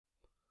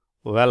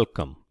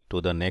Welcome to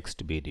the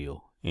next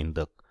video in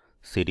the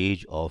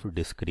series of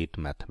discrete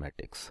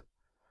mathematics.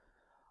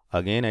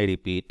 Again I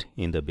repeat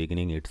in the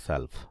beginning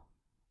itself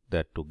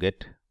that to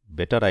get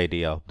better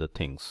idea of the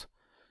things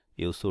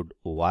you should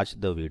watch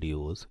the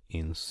videos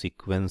in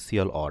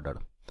sequential order.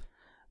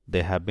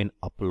 They have been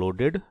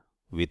uploaded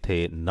with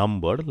a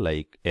number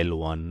like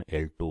L1,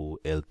 L2,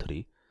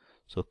 L3.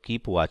 So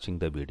keep watching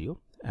the video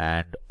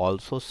and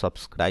also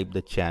subscribe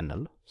the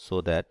channel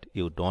so that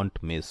you don't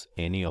miss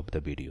any of the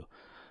video.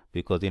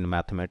 Because in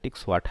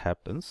mathematics what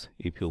happens,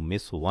 if you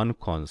miss one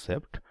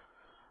concept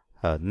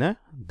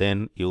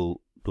then you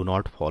do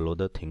not follow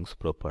the things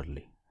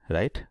properly,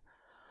 right?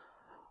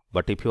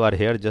 But if you are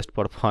here just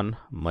for fun,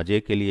 मजे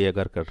के लिए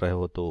अगर कर रहे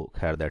हो तो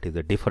खैर that is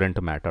a different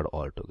matter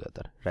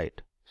altogether,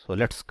 right? So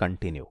let's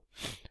continue.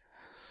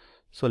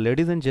 So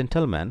ladies and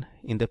gentlemen,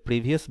 in the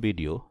previous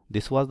video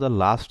this was the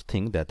last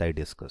thing that I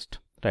discussed,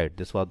 right?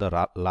 This was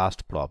the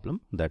last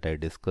problem that I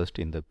discussed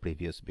in the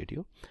previous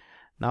video.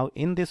 Now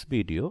in this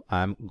video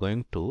I am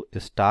going to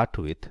start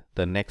with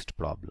the next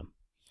problem.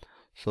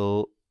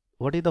 So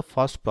what is the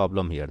first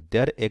problem here?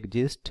 There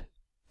exists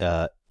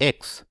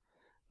x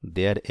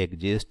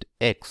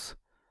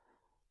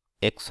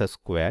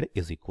square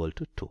is equal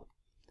to 2,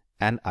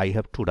 and I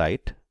have to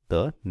write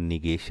the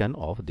negation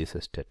of this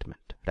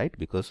statement, right?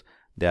 Because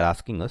they are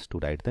asking us to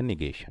write the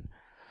negation.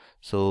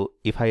 So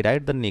if I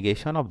write the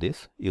negation of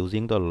this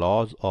using the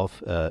laws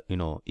of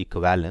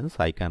equivalence,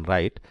 I can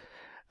write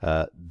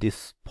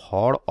this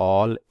for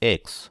all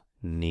x,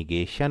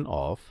 negation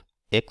of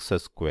x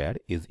square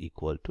is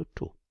equal to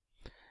 2.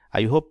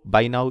 I hope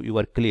by now you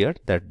are clear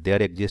that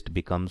there exist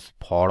becomes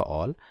for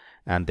all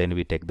and then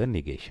we take the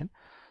negation.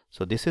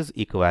 So this is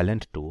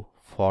equivalent to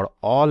for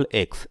all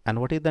x, and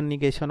what is the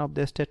negation of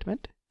the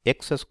statement?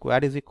 X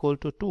square is equal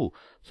to 2.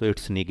 So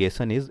its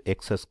negation is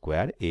x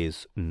square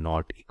is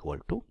not equal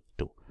to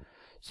 2.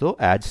 So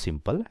as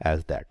simple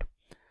as that.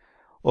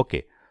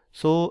 Okay.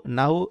 So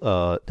now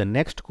the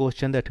next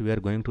question that we are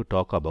going to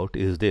talk about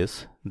is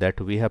this, that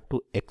we have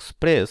to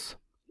express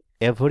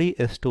every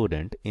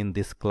student in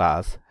this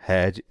class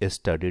has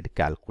studied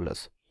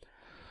calculus.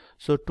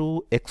 So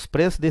to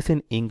express this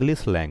in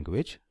English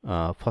language,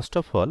 first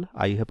of all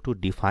I have to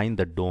define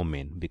the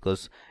domain,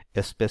 because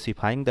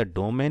specifying the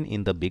domain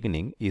in the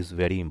beginning is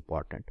very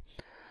important.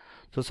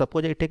 So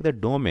suppose I take the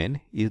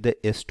domain is the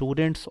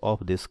students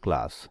of this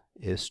class,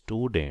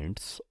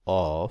 students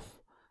of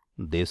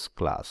this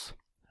class,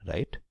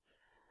 right?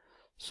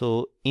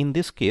 So in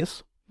this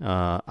case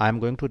I am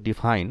going to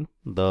define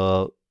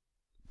the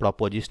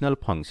propositional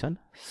function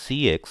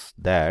cx,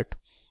 that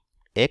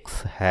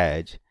x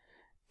has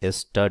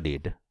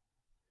studied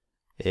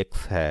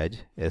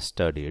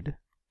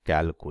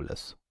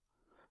calculus.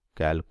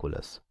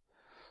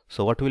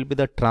 So what will be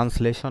the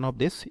translation of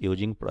this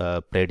using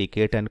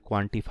predicate and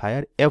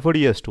quantifier?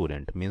 Every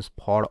student means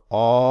for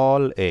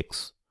all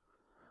x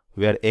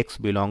where x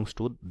belongs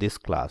to this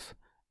class,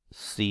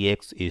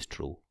 cx is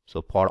true.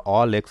 So for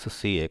all x,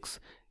 cx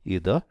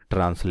is the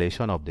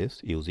translation of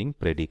this using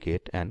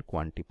predicate and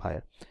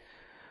quantifier.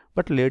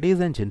 But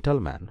ladies and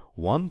gentlemen,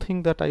 one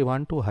thing that I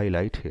want to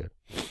highlight here,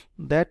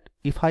 that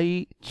if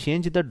I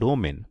change the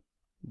domain,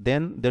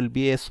 then there will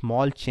be a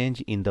small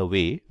change in the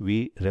way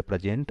we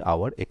represent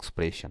our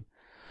expression.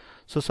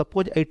 So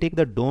suppose I take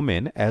the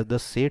domain as the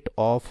set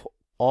of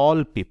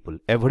all people,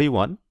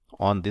 everyone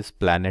on this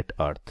planet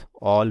Earth,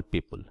 all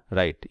people,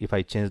 right? If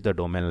I change the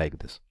domain like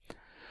this.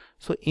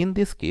 So in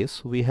this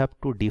case we have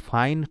to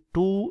define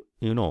two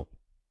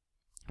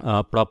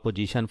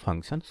proposition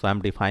functions. So I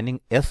am defining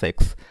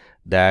Sx,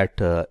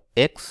 that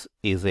x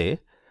is a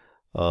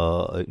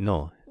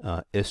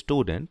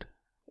student,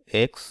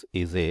 x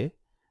is a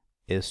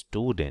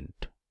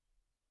student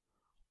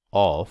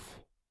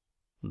of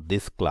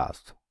this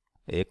class,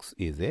 x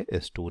is a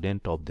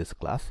student of this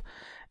class,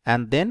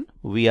 and then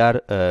we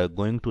are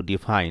going to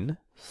define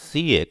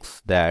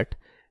cx, that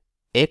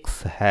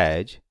x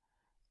has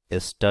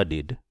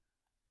studied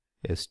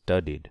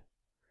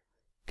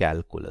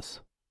calculus.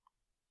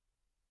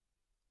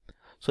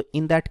 So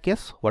in that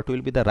case what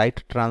will be the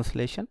right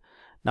translation?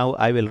 Now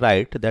I will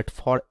write that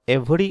for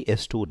every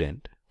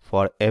student,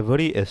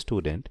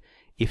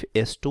 if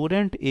a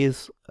student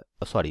is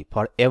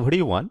for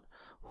everyone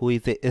who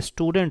is a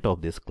student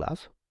of this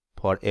class,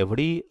 for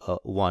every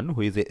one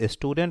who is a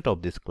student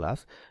of this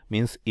class,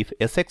 means if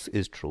Sx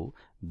is true,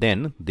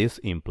 then this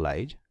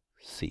implies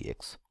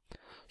Cx.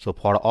 So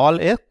for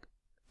all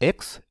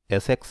x,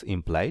 Sx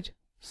implies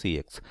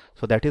Cx.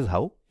 So that is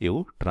how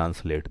you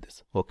translate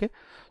this. Okay.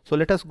 So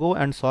let us go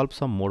and solve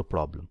some more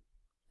problem.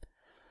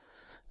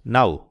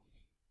 Now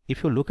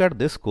if you look at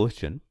this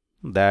question,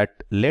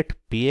 that let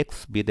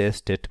Px be the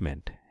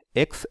statement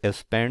x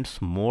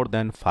spends more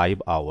than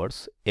 5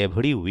 hours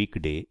every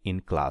weekday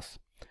in class,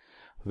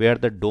 where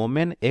the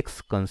domain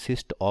x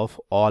consists of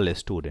all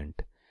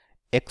students.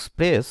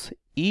 Express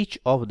each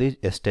of these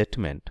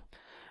statement,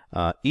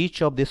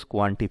 each of this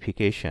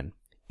quantification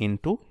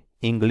into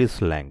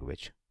English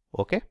language.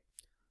 Okay.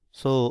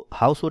 So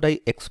how should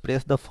I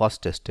express the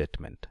first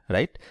statement,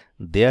 right?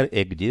 There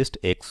exists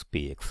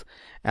xpx,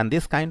 and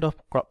this kind of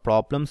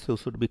problems you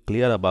should be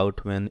clear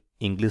about when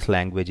English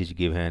language is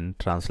given,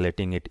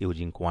 translating it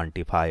using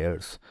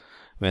quantifiers.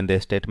 When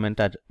the statement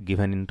are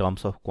given in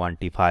terms of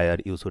quantifier,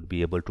 you should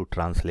be able to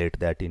translate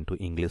that into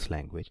English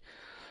language.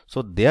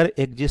 So there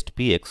exists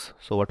px.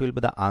 So what will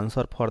be the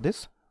answer for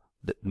this?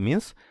 That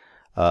means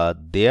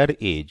there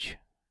is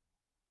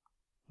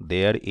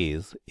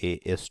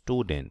a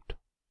student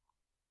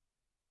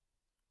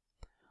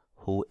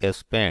who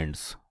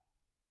spends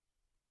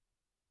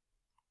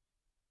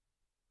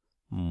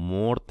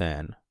more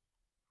than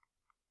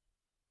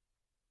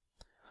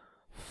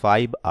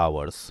 5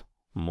 hours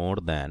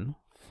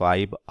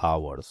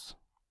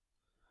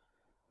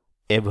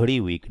every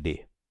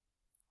weekday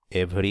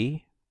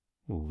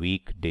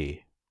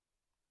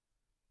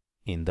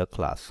in the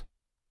class,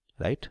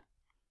 right?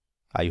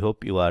 I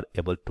hope you are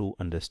able to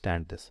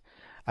understand this.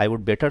 I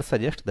would better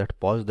suggest that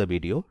pause the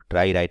video,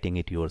 try writing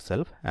it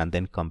yourself, and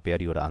then compare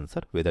your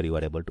answer whether you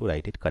are able to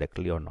write it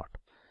correctly or not.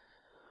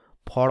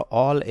 For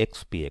all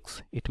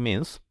xpx, it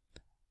means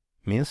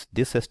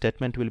this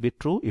statement will be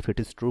true if it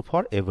is true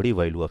for every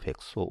value of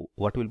x. So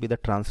what will be the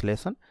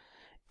translation?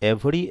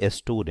 Every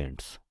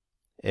student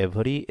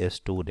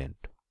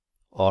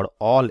or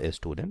all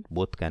student,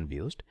 both can be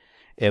used.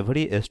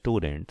 Every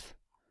student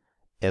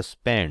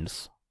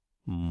spends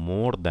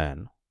more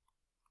than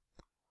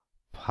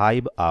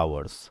 5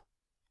 hours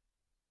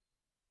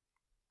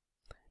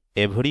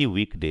every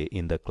weekday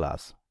in the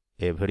class.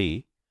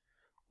 Every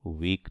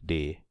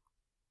weekday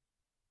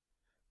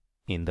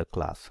in the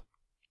class,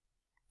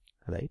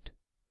 right?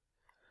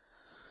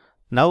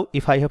 Now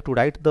if I have to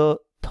write the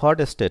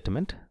third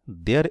statement,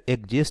 there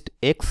exists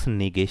x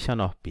negation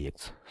of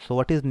px. So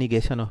what is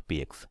negation of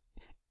px?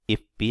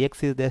 If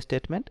px is the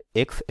statement,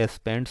 x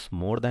spends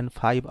more than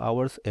 5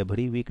 hours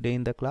every weekday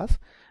in the class,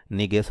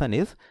 negation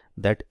is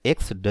that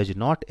x does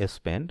not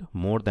spend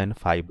more than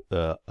 5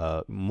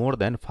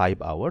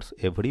 hours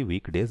every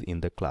weekdays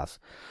in the class.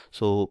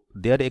 So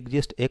there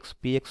exists x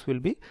px will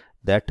be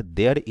that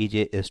there is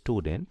a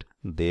student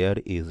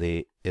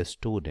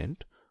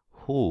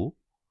who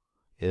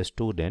does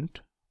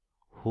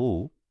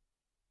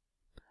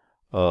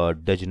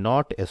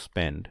not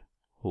spend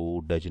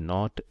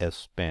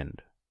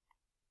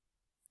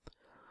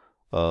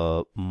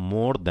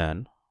more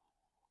than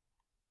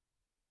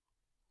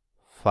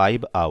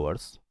 5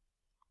 hours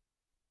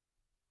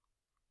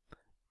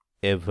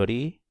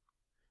every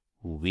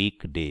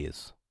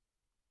weekdays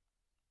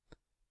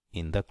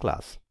in the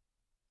class,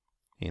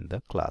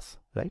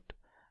 right?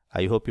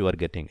 I hope you are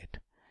getting it.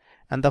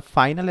 And the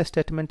final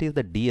statement is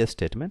the D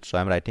statement. So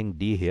I'm writing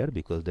D here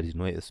because there is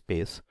no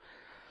space.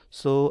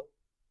 So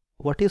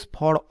what is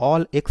for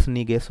all x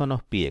negation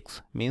of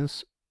px?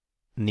 Means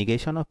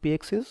negation of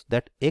px is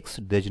that x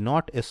does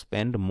not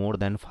spend more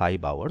than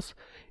 5 hours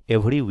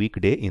every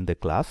weekday in the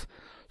class.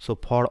 So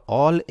for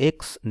all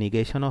x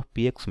negation of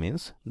px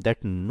means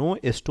that no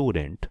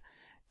student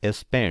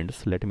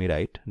spends, let me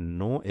write,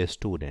 no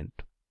student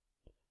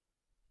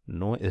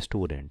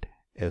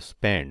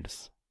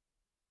spends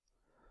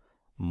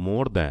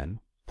more than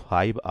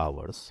 5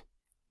 hours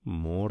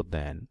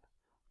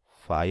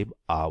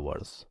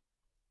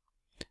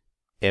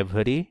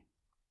every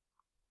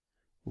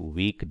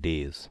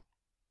weekdays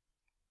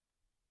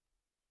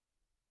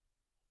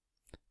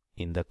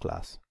in the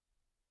class,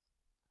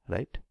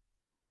 right?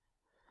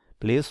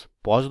 Please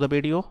pause the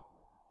video,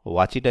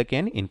 watch it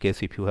again in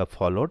case if you have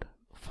followed,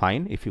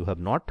 fine. If you have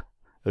not,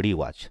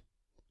 rewatch.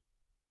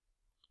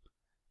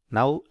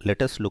 Now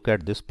let us look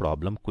at this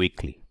problem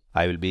quickly.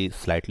 I will be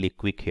slightly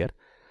quick here.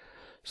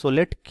 So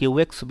let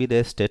qx be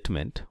the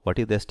statement. What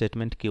is the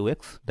statement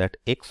qx? That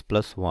x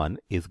plus 1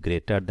 is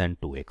greater than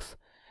 2x.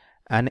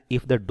 And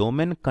if the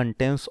domain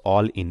contains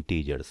all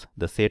integers,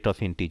 the set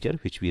of integer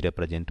which we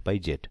represent by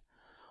z,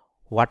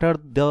 what are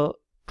the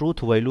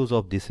truth values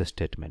of this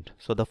statement?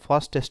 So the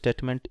first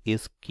statement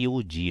is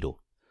q0.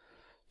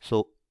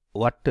 So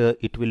what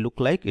it will look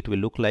like? It will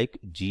look like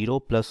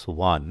 0 plus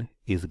 1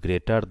 is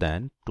greater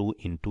than 2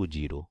 into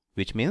 0,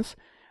 which means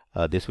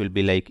this will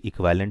be like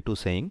equivalent to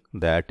saying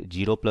that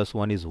 0 plus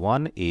 1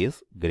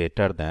 is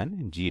greater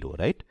than 0,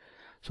 right?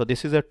 So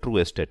this is a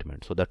true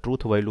statement. So the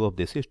truth value of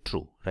this is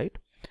true, right?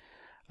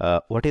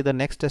 What is the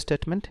next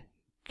statement?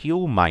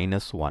 Q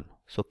minus 1.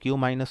 So q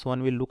minus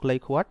 1 will look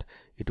like what?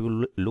 It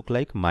will look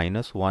like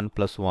minus 1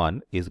 plus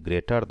 1 is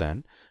greater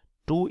than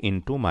 2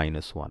 into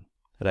minus 1,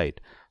 right?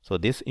 So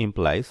this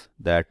implies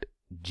that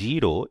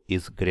 0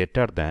 is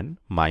greater than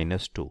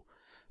minus 2,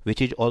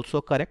 which is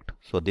also correct.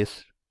 So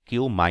this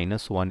q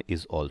minus 1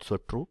 is also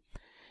true.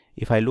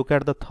 If I look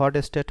at the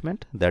third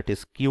statement, that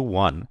is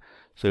q1,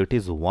 so it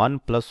is 1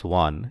 plus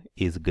 1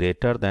 is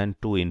greater than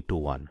 2 into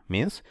 1,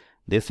 means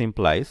this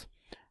implies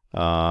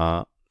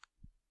 1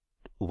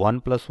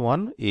 plus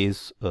 1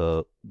 is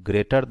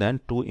greater than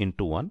 2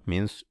 into 1,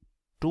 means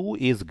 2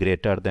 is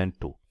greater than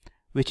 2,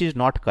 which is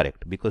not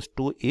correct because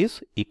 2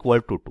 is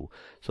equal to 2.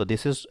 So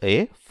this is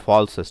a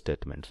false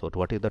statement. So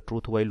what is the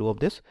truth value of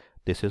this?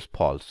 This is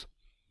false.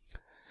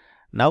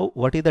 Now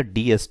what is the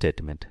D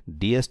statement?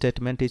 D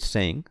statement is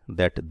saying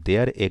that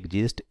there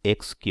exists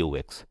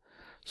xqx.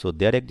 So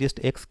there exists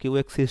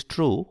xqx is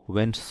true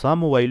when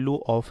some value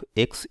of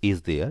x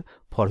is there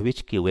for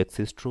which qx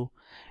is true.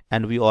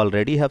 And we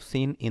already have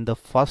seen in the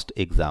first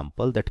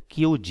example that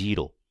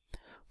q0,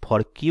 for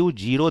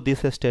q0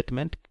 this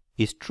statement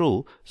is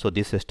true, so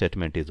this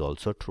statement is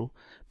also true,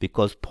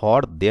 because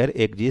for there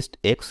exists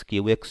x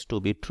qx to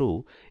be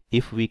true,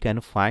 if we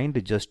can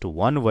find just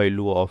one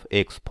value of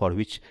x for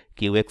which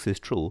qx is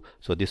true,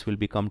 so this will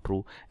become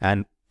true.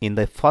 And in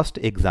the first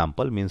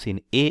example, means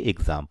in A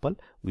example,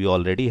 we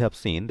already have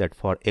seen that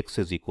for x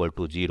is equal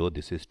to 0,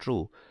 this is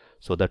true,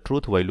 so the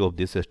truth value of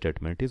this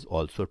statement is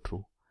also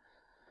true.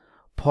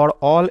 For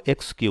all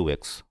x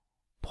qx,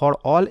 for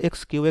all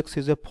x qx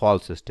is a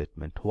false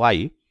statement.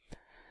 Why?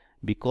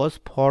 Because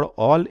for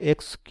all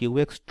x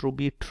qx to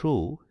be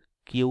true,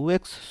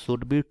 qx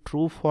should be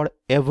true for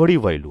every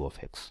value of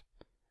x.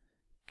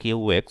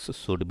 Qx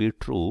should be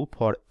true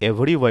for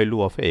every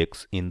value of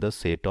x in the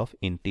set of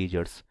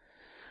integers.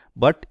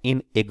 But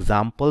in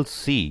example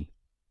C,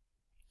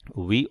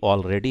 we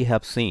already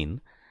have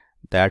seen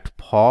that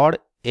for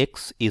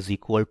x is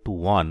equal to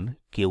 1,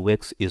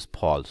 qx is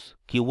false.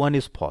 q1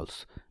 is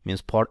false,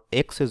 means for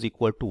x is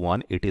equal to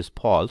 1, it is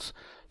false.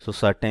 So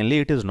certainly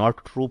it is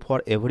not true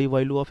for every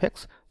value of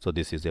x. So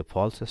this is a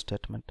false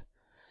statement.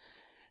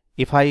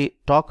 If I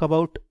talk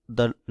about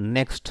the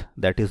next,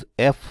 that is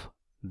f,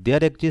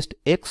 there exists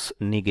x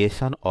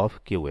negation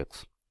of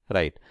qx,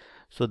 right?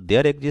 So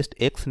there exists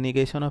x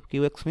negation of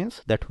qx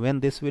means that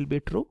when this will be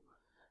true,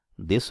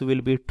 this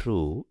will be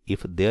true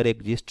if there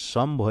exists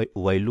some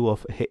value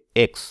of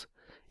x,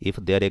 if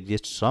there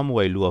exists some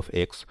value of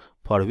x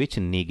for which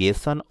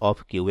negation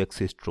of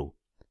qx is true.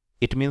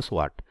 It means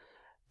what?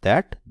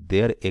 That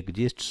there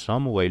exists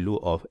some value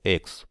of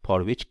x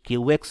for which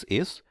qx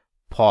is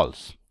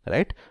false,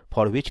 right?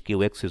 For which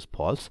qx is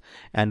false,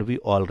 and we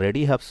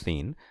already have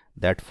seen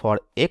that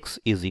for x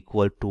is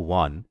equal to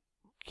 1,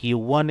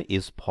 q1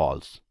 is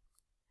false.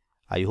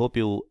 I hope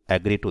you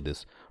agree to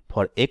this.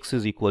 For x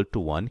is equal to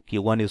 1,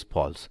 q1 is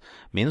false.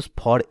 Means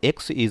for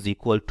x is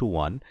equal to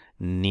 1,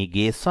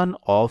 negation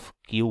of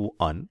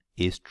q1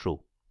 is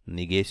true.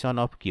 Negation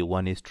of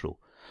q1 is true.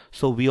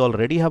 So we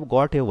already have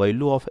got a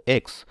value of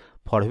x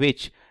for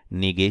which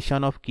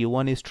negation of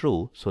q1 is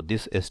true. So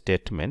this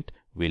statement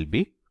will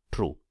be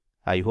true.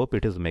 I hope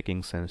it is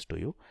making sense to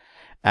you.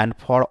 And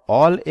for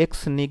all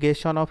x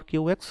negation of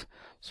qx,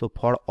 so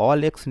for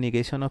all x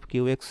negation of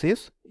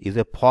qx is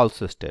a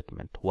false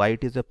statement. Why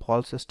it is a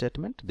false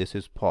statement? This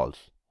is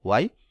false.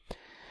 Why?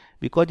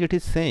 Because it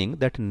is saying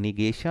that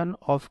negation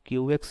of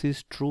qx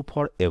is true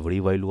for every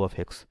value of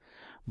x.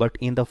 But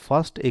in the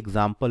first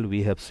example,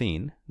 we have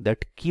seen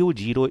that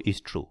q0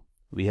 is true.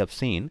 We have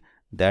seen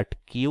that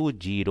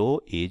q0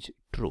 is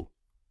true,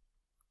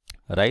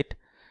 right?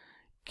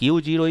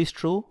 q0 is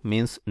true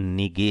means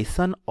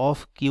negation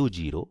of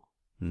q0.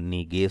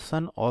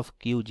 Negation of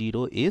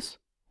q0 is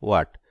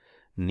what?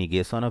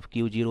 Negation of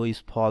q0 is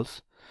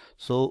false.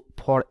 So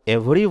for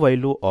every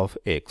value of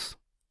x,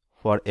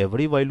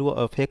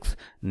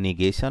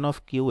 negation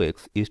of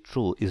qx is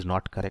true is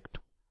not correct.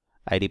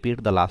 I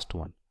repeat the last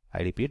one.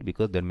 I repeat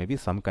because there may be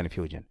some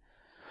confusion.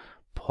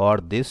 For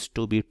this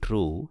to be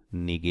true,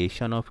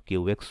 negation of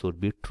qx should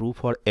be true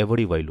for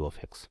every value of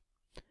x.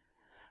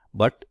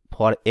 But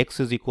for x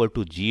is equal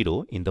to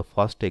 0, in the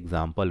first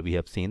example, we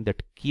have seen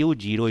that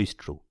q0 is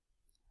true,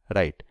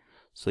 right?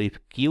 So if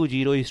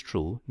q0 is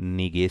true,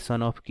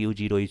 negation of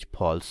q0 is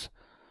false.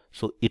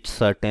 So it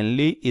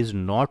certainly is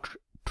not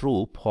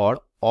true for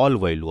all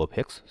value of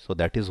x. So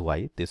that is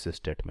why this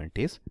statement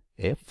is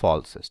a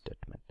false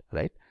statement,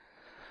 right?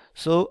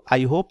 So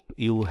I hope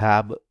you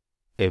have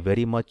a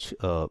very much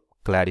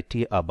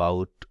clarity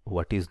about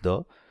what is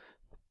the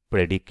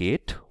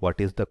predicate,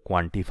 what is the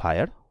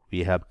quantifier.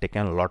 We have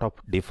taken a lot of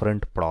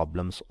different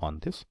problems on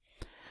this,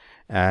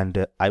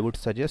 and I would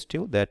suggest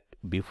you that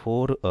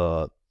before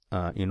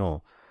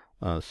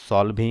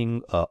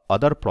solving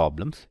other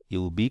problems,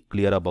 you be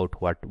clear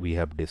about what we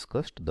have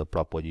discussed, the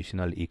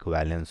propositional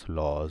equivalence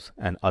laws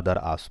and other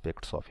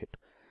aspects of it.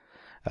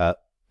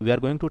 We are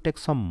going to take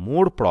some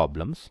more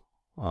problems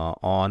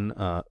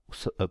on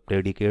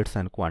predicates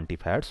and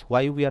quantifiers.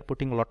 Why we are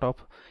putting a lot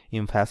of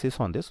emphasis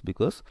on this?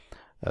 Because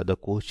the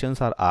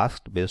questions are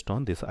asked based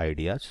on this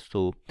ideas.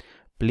 So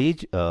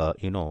please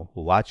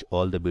watch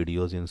all the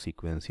videos in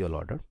sequential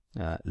order,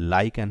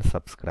 like and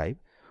subscribe.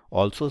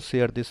 Also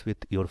share this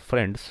with your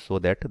friends so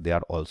that they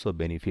are also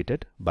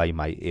benefited by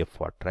my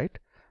effort, right?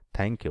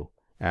 Thank you,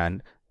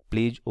 and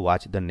please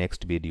watch the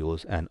next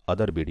videos and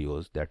other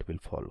videos that will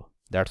follow.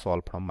 That's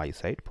all from my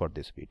side for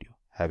this video.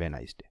 Have a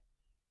nice day.